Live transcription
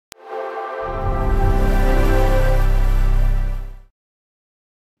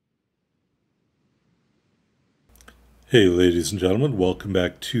Hey ladies and gentlemen, welcome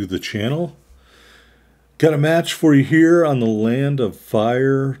back to the channel. Got a match for you here on the Land of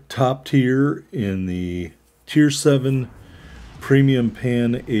Fire top tier in the Tier 7 Premium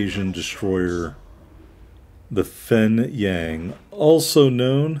Pan-Asian Destroyer, the Fen Yang, also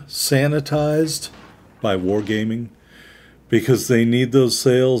known, sanitized by Wargaming, because they need those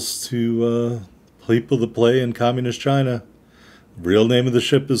sales to people that play in Communist China. The real name of the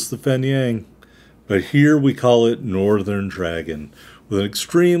ship is the Fen Yang. But here we call it Northern Dragon, with an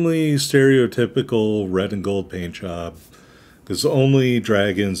extremely stereotypical red and gold paint job, because only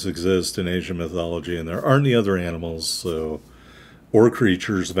dragons exist in Asian mythology, and there aren't any other animals, or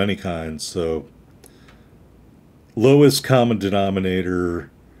creatures of any kind. So, lowest common denominator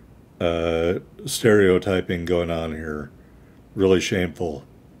stereotyping going on here. Really shameful.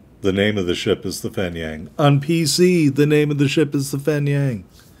 The name of the ship is the Fen Yang. On PC, the name of the ship is the Fen Yang.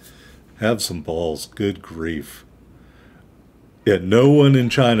 Have some balls. Good grief. Yet no one in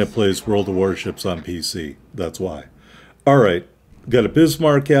China plays World of Warships on PC. That's why. Alright. Got a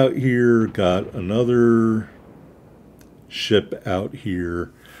Bismarck out here. Got another ship out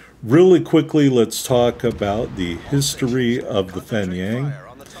here. Really quickly, let's talk about the history of the Fen Yang.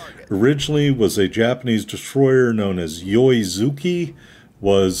 Originally was a Japanese destroyer known as Yoizuki.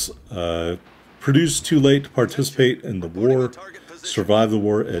 Was produced too late to participate in the war. Survived the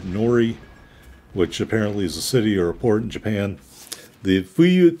war at Nori, which apparently is a city or a port in Japan. The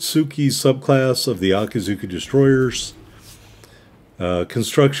Fuyutsuki subclass of the Akizuki destroyers.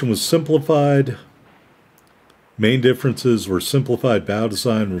 Construction was simplified. Main differences were simplified bow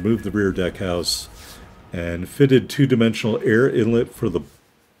design, removed the rear deck house, and fitted two-dimensional air inlet for the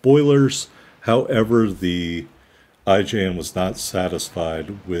boilers. However, the IJN was not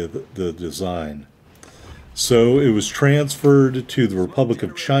satisfied with the design. So it was transferred to the Republic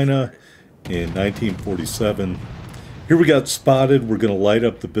of China in 1947. Here we got spotted. We're going to light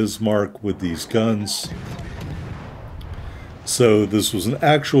up the Bismarck with these guns. So this was an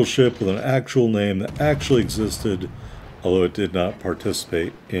actual ship with an actual name that actually existed, although it did not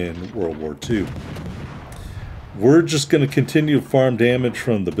participate in World War II. We're just going to continue to farm damage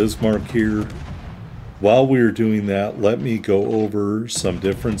from the Bismarck here. While we are doing that, let me go over some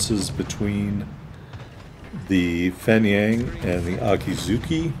differences between the Fen Yang and the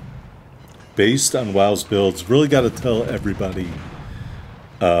Akizuki based on WoW's builds. Really got to tell everybody,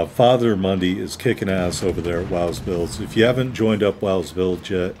 Father Monday is kicking ass over there at WoW's builds. If you haven't joined up WoW's build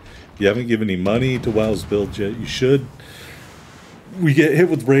yet, if you haven't given any money to WoW's build yet, you should. We get hit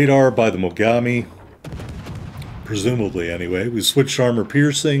with radar by the Mogami, presumably anyway. We switched armor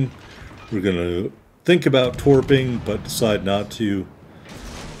piercing. We're going to think about torping, but decide not to.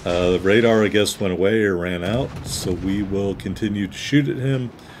 The radar, I guess, went away or ran out, so we will continue to shoot at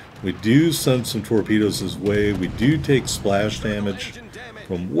him. We do send some torpedoes his way. We do take splash damage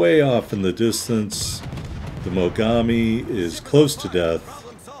from way off in the distance. The Mogami is close to death.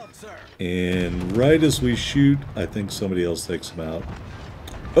 And right as we shoot, I think somebody else takes him out.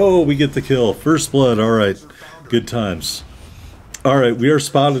 Oh, we get the kill. First blood. All right. Good times. All right, we are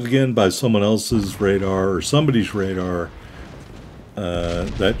spotted again by someone else's radar, or somebody's radar.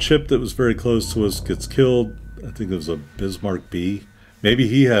 That ship that was very close to us gets killed. I think it was a Bismarck B. Maybe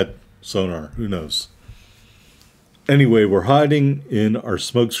he had sonar. Who knows? Anyway, we're hiding in our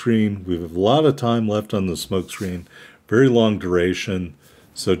smoke screen. We have a lot of time left on the smoke screen. Very long duration.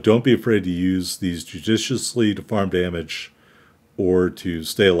 So don't be afraid to use these judiciously to farm damage or to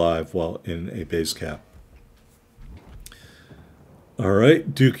stay alive while in a base cap. All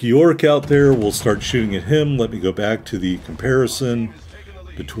right, Duke York out there. We'll start shooting at him. Let me go back to the comparison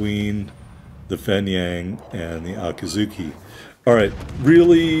between the Fen Yang and the Akizuki. All right,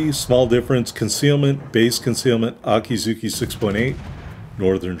 really small difference. Concealment, base concealment, Akizuki 6.8,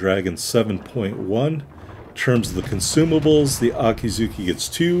 Northern Dragon 7.1. In terms of the consumables, the Akizuki gets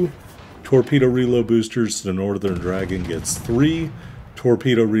 2 torpedo reload boosters. The Northern Dragon gets 3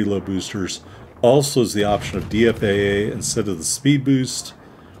 torpedo reload boosters. Also is the option of DFAA instead of the speed boost.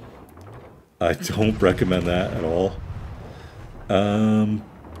 I don't recommend that at all.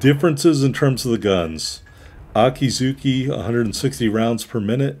 Differences in terms of the guns. Akizuki, 160 rounds per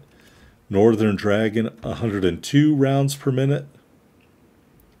minute. Northern Dragon, 102 rounds per minute.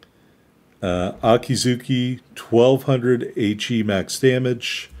 Akizuki, 1200 HE max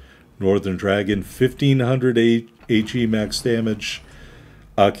damage. Northern Dragon, 1500 HE max damage.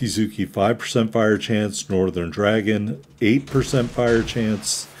 Akizuki 5% fire chance, Northern Dragon 8% fire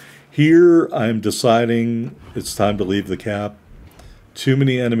chance. Here I'm deciding it's time to leave the cap. Too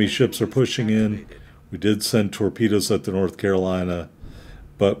many enemy ships are pushing in. We did send torpedoes at the North Carolina,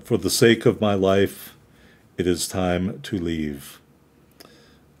 but for the sake of my life, it is time to leave.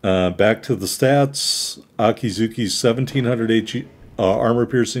 Back to the stats. Akizuki's 1700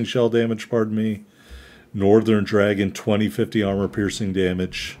 armor-piercing shell damage, pardon me. Northern Dragon 2050 armor-piercing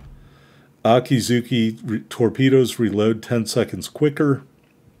damage. Akizuki torpedoes reload 10 seconds quicker.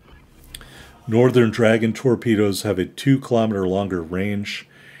 Northern Dragon torpedoes have a 2 kilometer longer range.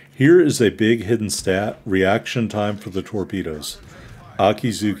 Here is a big hidden stat, reaction time for the torpedoes.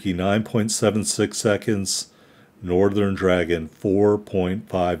 Akizuki 9.76 seconds, Northern Dragon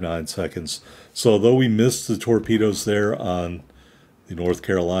 4.59 seconds. So although we missed the torpedoes there on the North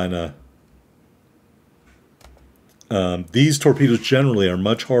Carolina, these torpedoes generally are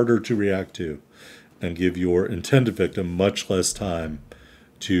much harder to react to and give your intended victim much less time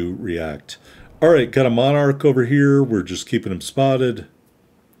to react. All right, got a Monarch over here. We're just keeping him spotted.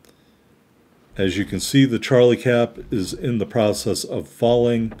 As you can see, the Charlie Cap is in the process of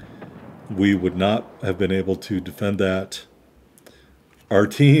falling. We would not have been able to defend that. Our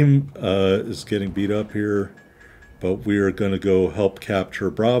team is getting beat up here, but we are going to go help capture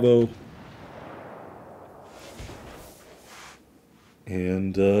Bravo.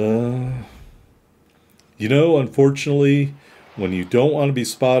 And, you know, unfortunately, when you don't want to be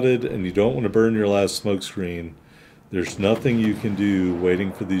spotted and you don't want to burn your last smoke screen, there's nothing you can do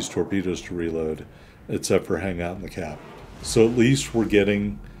waiting for these torpedoes to reload except for hang out in the cap. So at least we're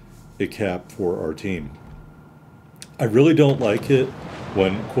getting a cap for our team. I really don't like it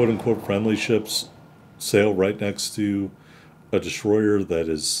when quote-unquote friendly ships sail right next to a destroyer that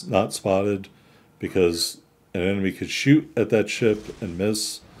is not spotted, because an enemy could shoot at that ship and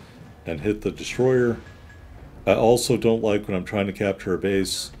miss and hit the destroyer. I also don't like when I'm trying to capture a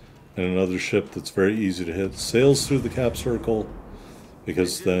base and another ship that's very easy to hit sails through the cap circle,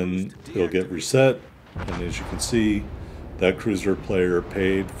 because then it'll get reset, and as you can see, that cruiser player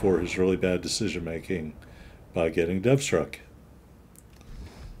paid for his really bad decision making by getting dev struck.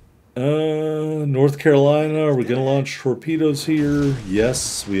 North Carolina, are we going to launch torpedoes here?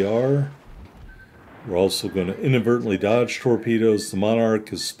 Yes, we are. We're also going to inadvertently dodge torpedoes. The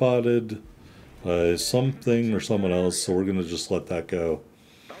Monarch is spotted by something or someone else, so we're going to just let that go.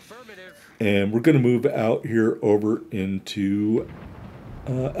 And we're going to move out here over into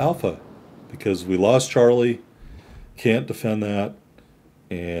Alpha, because we lost Charlie, can't defend that,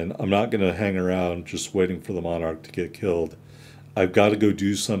 and I'm not going to hang around just waiting for the Monarch to get killed. I've got to go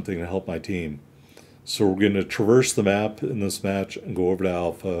do something to help my team. So we're going to traverse the map in this match and go over to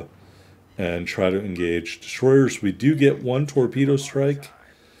Alpha and try to engage destroyers. We do get one torpedo strike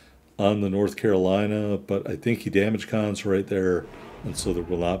on the North Carolina, but I think he damage cons right there, and so there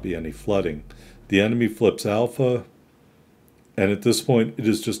will not be any flooding. The enemy flips Alpha, and at this point it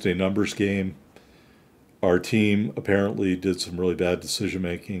is just a numbers game. Our team apparently did some really bad decision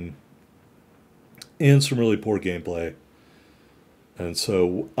making and some really poor gameplay, and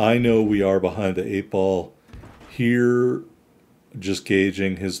so I know we are behind the 8-ball here, just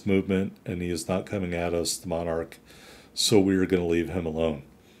gauging his movement, and he is not coming at us, the Monarch, so we are going to leave him alone.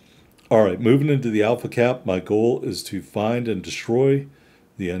 All right, moving into the Alpha Cap, my goal is to find and destroy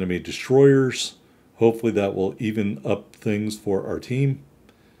the enemy destroyers. Hopefully that will even up things for our team.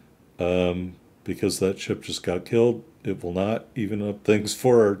 Because that ship just got killed, it will not even up things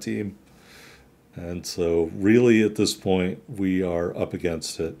for our team. And so really at this point, we are up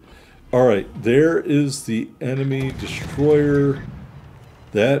against it. All right, there is the enemy destroyer.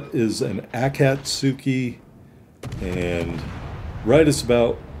 That is an Akatsuki. And right as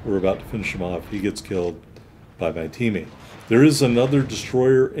we're about to finish him off, he gets killed by my teammate. There is another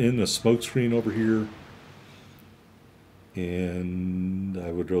destroyer in a smokescreen over here, and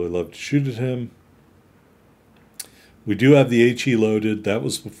I would really love to shoot at him. We do have the HE loaded. That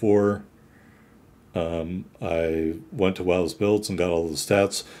was before I went to Wow's Builds and got all the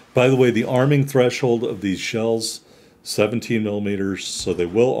stats. By the way, the arming threshold of these shells, 17 millimeters, so they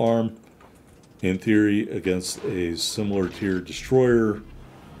will arm, in theory, against a similar tier destroyer.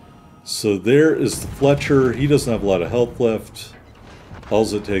 So there is the Fletcher. He doesn't have a lot of health left. All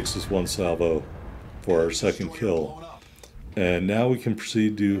it takes is one salvo for our second kill. And now we can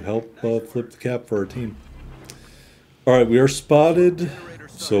proceed to help flip the cap for our team. All right, we are spotted.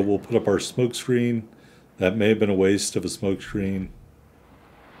 So we'll put up our smoke screen. That may have been a waste of a smoke screen.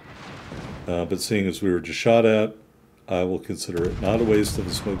 But seeing as we were just shot at, I will consider it not a waste of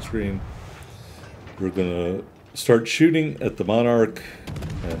a smoke screen. We're going to start shooting at the Monarch,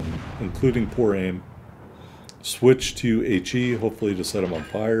 and including poor aim. Switch to HE, hopefully to set him on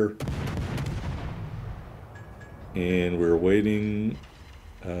fire. And we're waiting.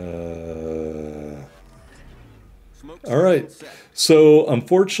 All right. So,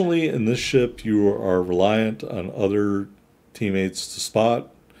 unfortunately, in this ship, you are reliant on other teammates to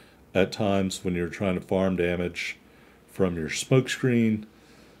spot at times when you're trying to farm damage from your smoke screen.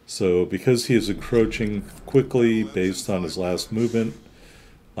 So, because he is encroaching quickly based on his last movement,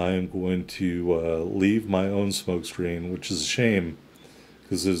 I am going to leave my own smoke screen, which is a shame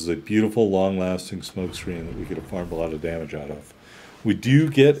because it is a beautiful, long-lasting smoke screen that we could have farmed a lot of damage out of. We do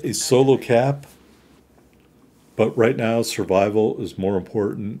get a solo cap, but right now survival is more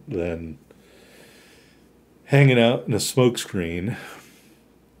important than hanging out in a smoke screen.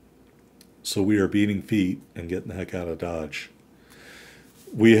 So we are beating feet and getting the heck out of Dodge.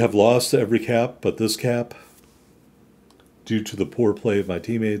 We have lost every cap but this cap due to the poor play of my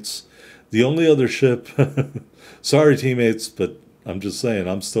teammates. The only other ship, sorry teammates, but I'm just saying,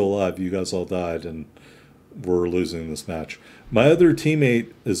 I'm still alive. You guys all died and we're losing this match. My other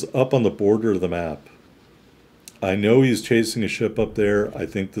teammate is up on the border of the map. I know he's chasing a ship up there. I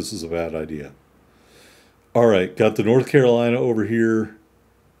think this is a bad idea. All right, got the North Carolina over here.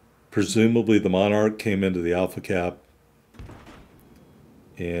 Presumably the Monarch came into the Alpha Cap.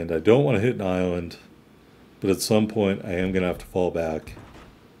 And I don't want to hit an island, but at some point I am going to have to fall back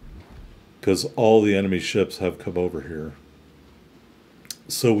because all the enemy ships have come over here.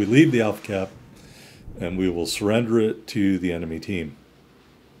 So we leave the Alpha Cap and we will surrender it to the enemy team.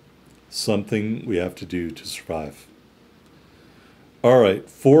 Something we have to do to survive. All right,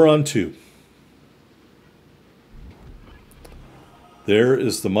 4 on 2. There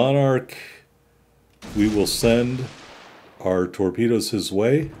is the Monarch. We will send our torpedoes his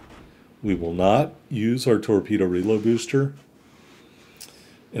way. We will not use our torpedo reload booster.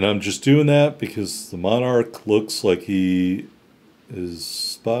 And I'm just doing that because the Monarch looks like he is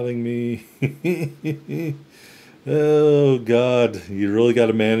spotting me. Oh, God. You really got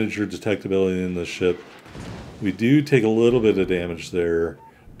to manage your detectability in this ship. We do take a little bit of damage there,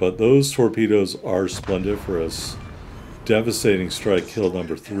 but those torpedoes are splendiferous. Devastating strike, kill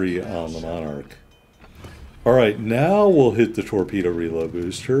number 3 on the Monarch. All right, now we'll hit the torpedo reload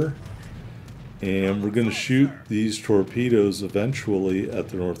booster. And we're going to shoot these torpedoes eventually at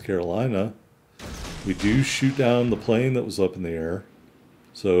the North Carolina. We do shoot down the plane that was up in the air.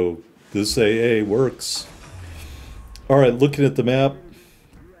 So this AA works. All right, looking at the map.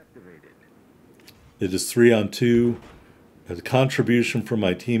 It is 3 on 2. A contribution from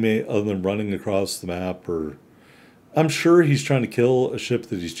my teammate other than running across the map, or I'm sure he's trying to kill a ship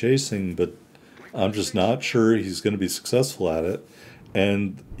that he's chasing, but I'm just not sure he's going to be successful at it.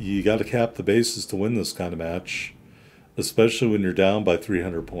 And you got to cap the bases to win this kind of match, especially when you're down by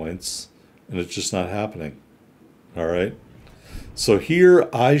 300 points, and it's just not happening. All right. So here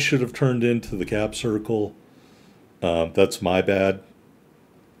I should have turned into the cap circle. That's my bad.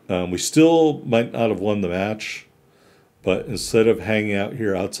 We still might not have won the match, but instead of hanging out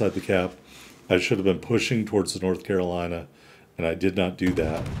here outside the cap, I should have been pushing towards the North Carolina, and I did not do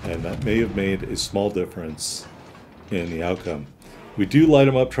that, and that may have made a small difference in the outcome. We do light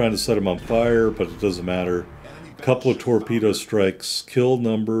them up trying to set them on fire, but it doesn't matter. A couple of torpedo strikes, kill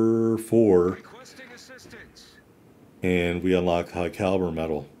number 4, and we unlock high caliber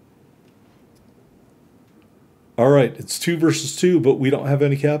metal. All right, it's 2 versus 2, but we don't have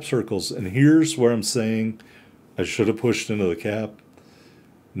any cap circles, and here's where I'm saying I should have pushed into the cap.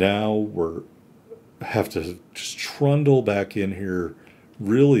 Now we're have to just trundle back in here.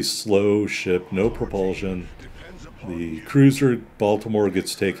 Really slow ship, no propulsion. The cruiser Baltimore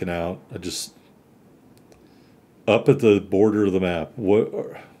gets taken out. I just up at the border of the map.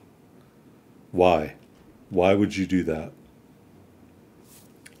 What? Why? Why would you do that?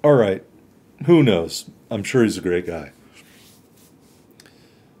 All right, who knows? I'm sure he's a great guy.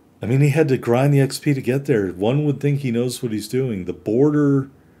 I mean, he had to grind the XP to get there. One would think he knows what he's doing. The border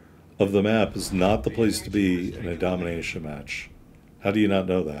of the map is not the place to be in a domination match. How do you not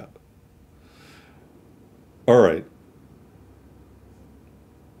know that? All right.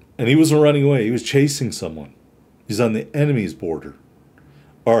 And he wasn't running away. He was chasing someone. He's on the enemy's border.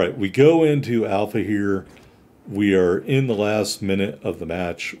 All right, we go into Alpha here. We are in the last minute of the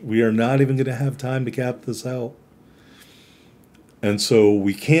match. We are not even going to have time to cap this out. And so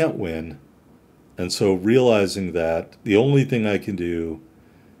we can't win. And so realizing that, the only thing I can do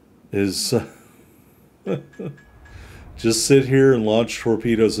is just sit here and launch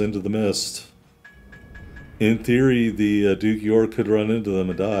torpedoes into the mist. In theory, the Duke York could run into them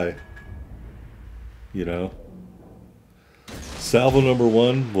and die. You know? Salvo number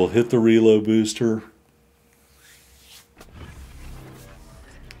 1 will hit the reload booster.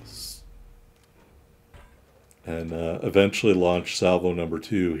 And eventually launch salvo number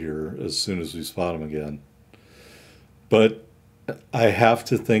 2 here as soon as we spot him again. But I have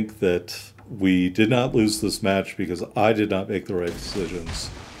to think that we did not lose this match because I did not make the right decisions.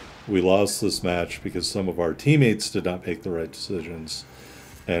 We lost this match because some of our teammates did not make the right decisions.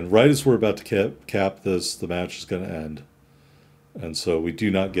 And right as we're about to cap this, the match is going to end. And so we do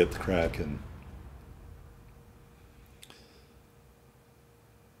not get the Kraken.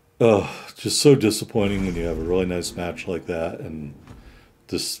 Oh, just so disappointing when you have a really nice match like that and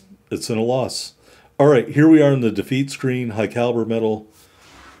just it's in a loss. All right, here we are in the defeat screen. High caliber medal,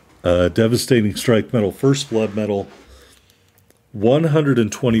 devastating strike medal, first blood medal,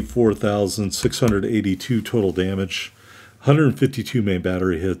 124,682 total damage, 152 main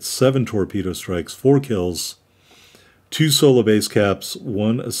battery hits, 7 torpedo strikes, 4 kills, 2 solo base caps,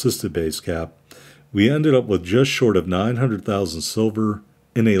 1 assisted base cap. We ended up with just short of 900,000 silver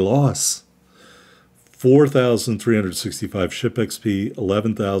in a loss. 4,365 ship XP,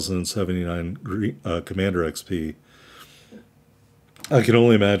 11,079 commander XP. I can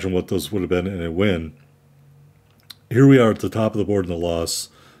only imagine what those would have been in a win. Here we are at the top of the board in the loss.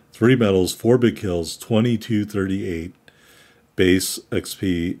 3 medals, 4 big kills, 2238 base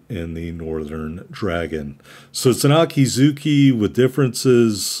XP in the Northern Dragon. So it's an Akizuki with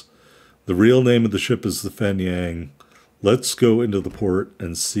differences. The real name of the ship is the Fenyang. Let's go into the port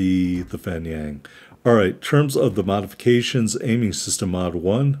and see the Fenyang. All right, terms of the modifications, aiming system mod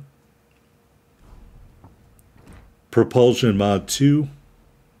 1, propulsion mod 2,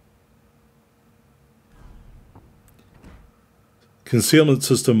 concealment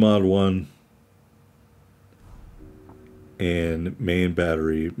system mod 1, and main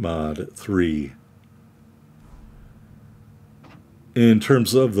battery mod 3. In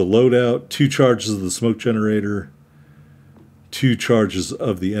terms of the loadout, 2 charges of the smoke generator, 2 charges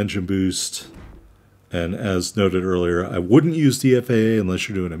of the engine boost, and as noted earlier, I wouldn't use the FAA unless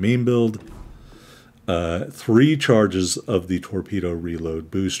you're doing a main build. 3 charges of the torpedo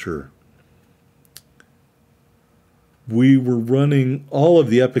reload booster. We were running all of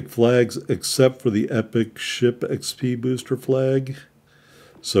the epic flags except for the epic ship XP booster flag.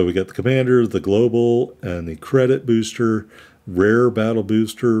 So we got the commander, the global, and the credit booster, rare battle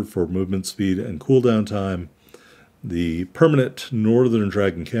booster for movement speed and cooldown time, the permanent Northern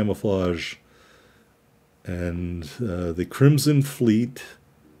Dragon camouflage, and the Crimson Fleet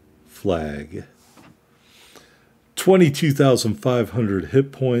flag. 22,500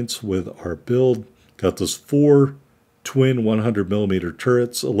 hit points with our build. Got those 4 twin 100mm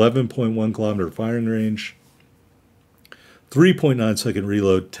turrets, 11.1 kilometer firing range, 3.9 second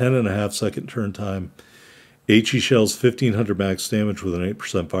reload, 10.5 second turn time, HE shells 1500 max damage with an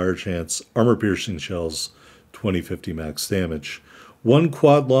 8% fire chance, armor piercing shells 2050 max damage. 1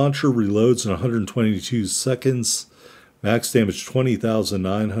 quad launcher reloads in 122 seconds, max damage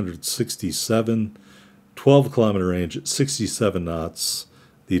 20,967, 12 kilometer range at 67 knots.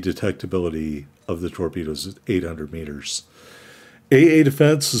 The detectability of the torpedoes is 800 meters. AA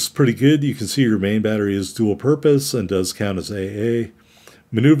defense is pretty good. You can see your main battery is dual purpose and does count as AA.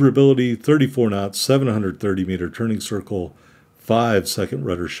 Maneuverability, 34 knots, 730 meter turning circle, 5 second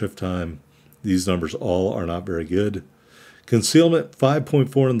rudder shift time. These numbers all are not very good. Concealment,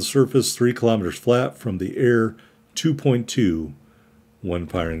 5.4 on the surface, 3 kilometers flat from the air, 2.2 when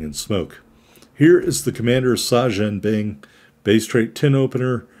firing in smoke. Here is the commander, Sajen Bing, base trait tin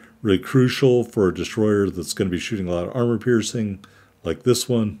opener, really crucial for a destroyer that's going to be shooting a lot of armor piercing, like this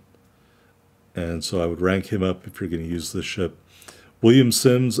one. And so I would rank him up if you're going to use this ship. William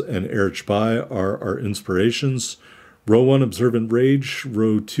Sims and Erich Bai are our inspirations. Row 1, Observant Rage.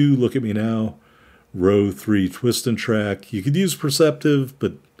 Row 2, Look at Me Now. Row 3, Twist and Track. You could use Perceptive,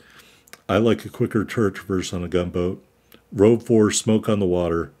 but I like a quicker turret traverse on a gunboat. Row 4, Smoke on the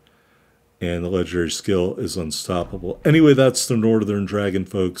Water. And the legendary skill is Unstoppable. Anyway, that's the Northern Dragon,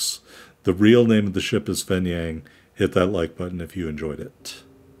 folks. The real name of the ship is Fenyang. Hit that like button if you enjoyed it.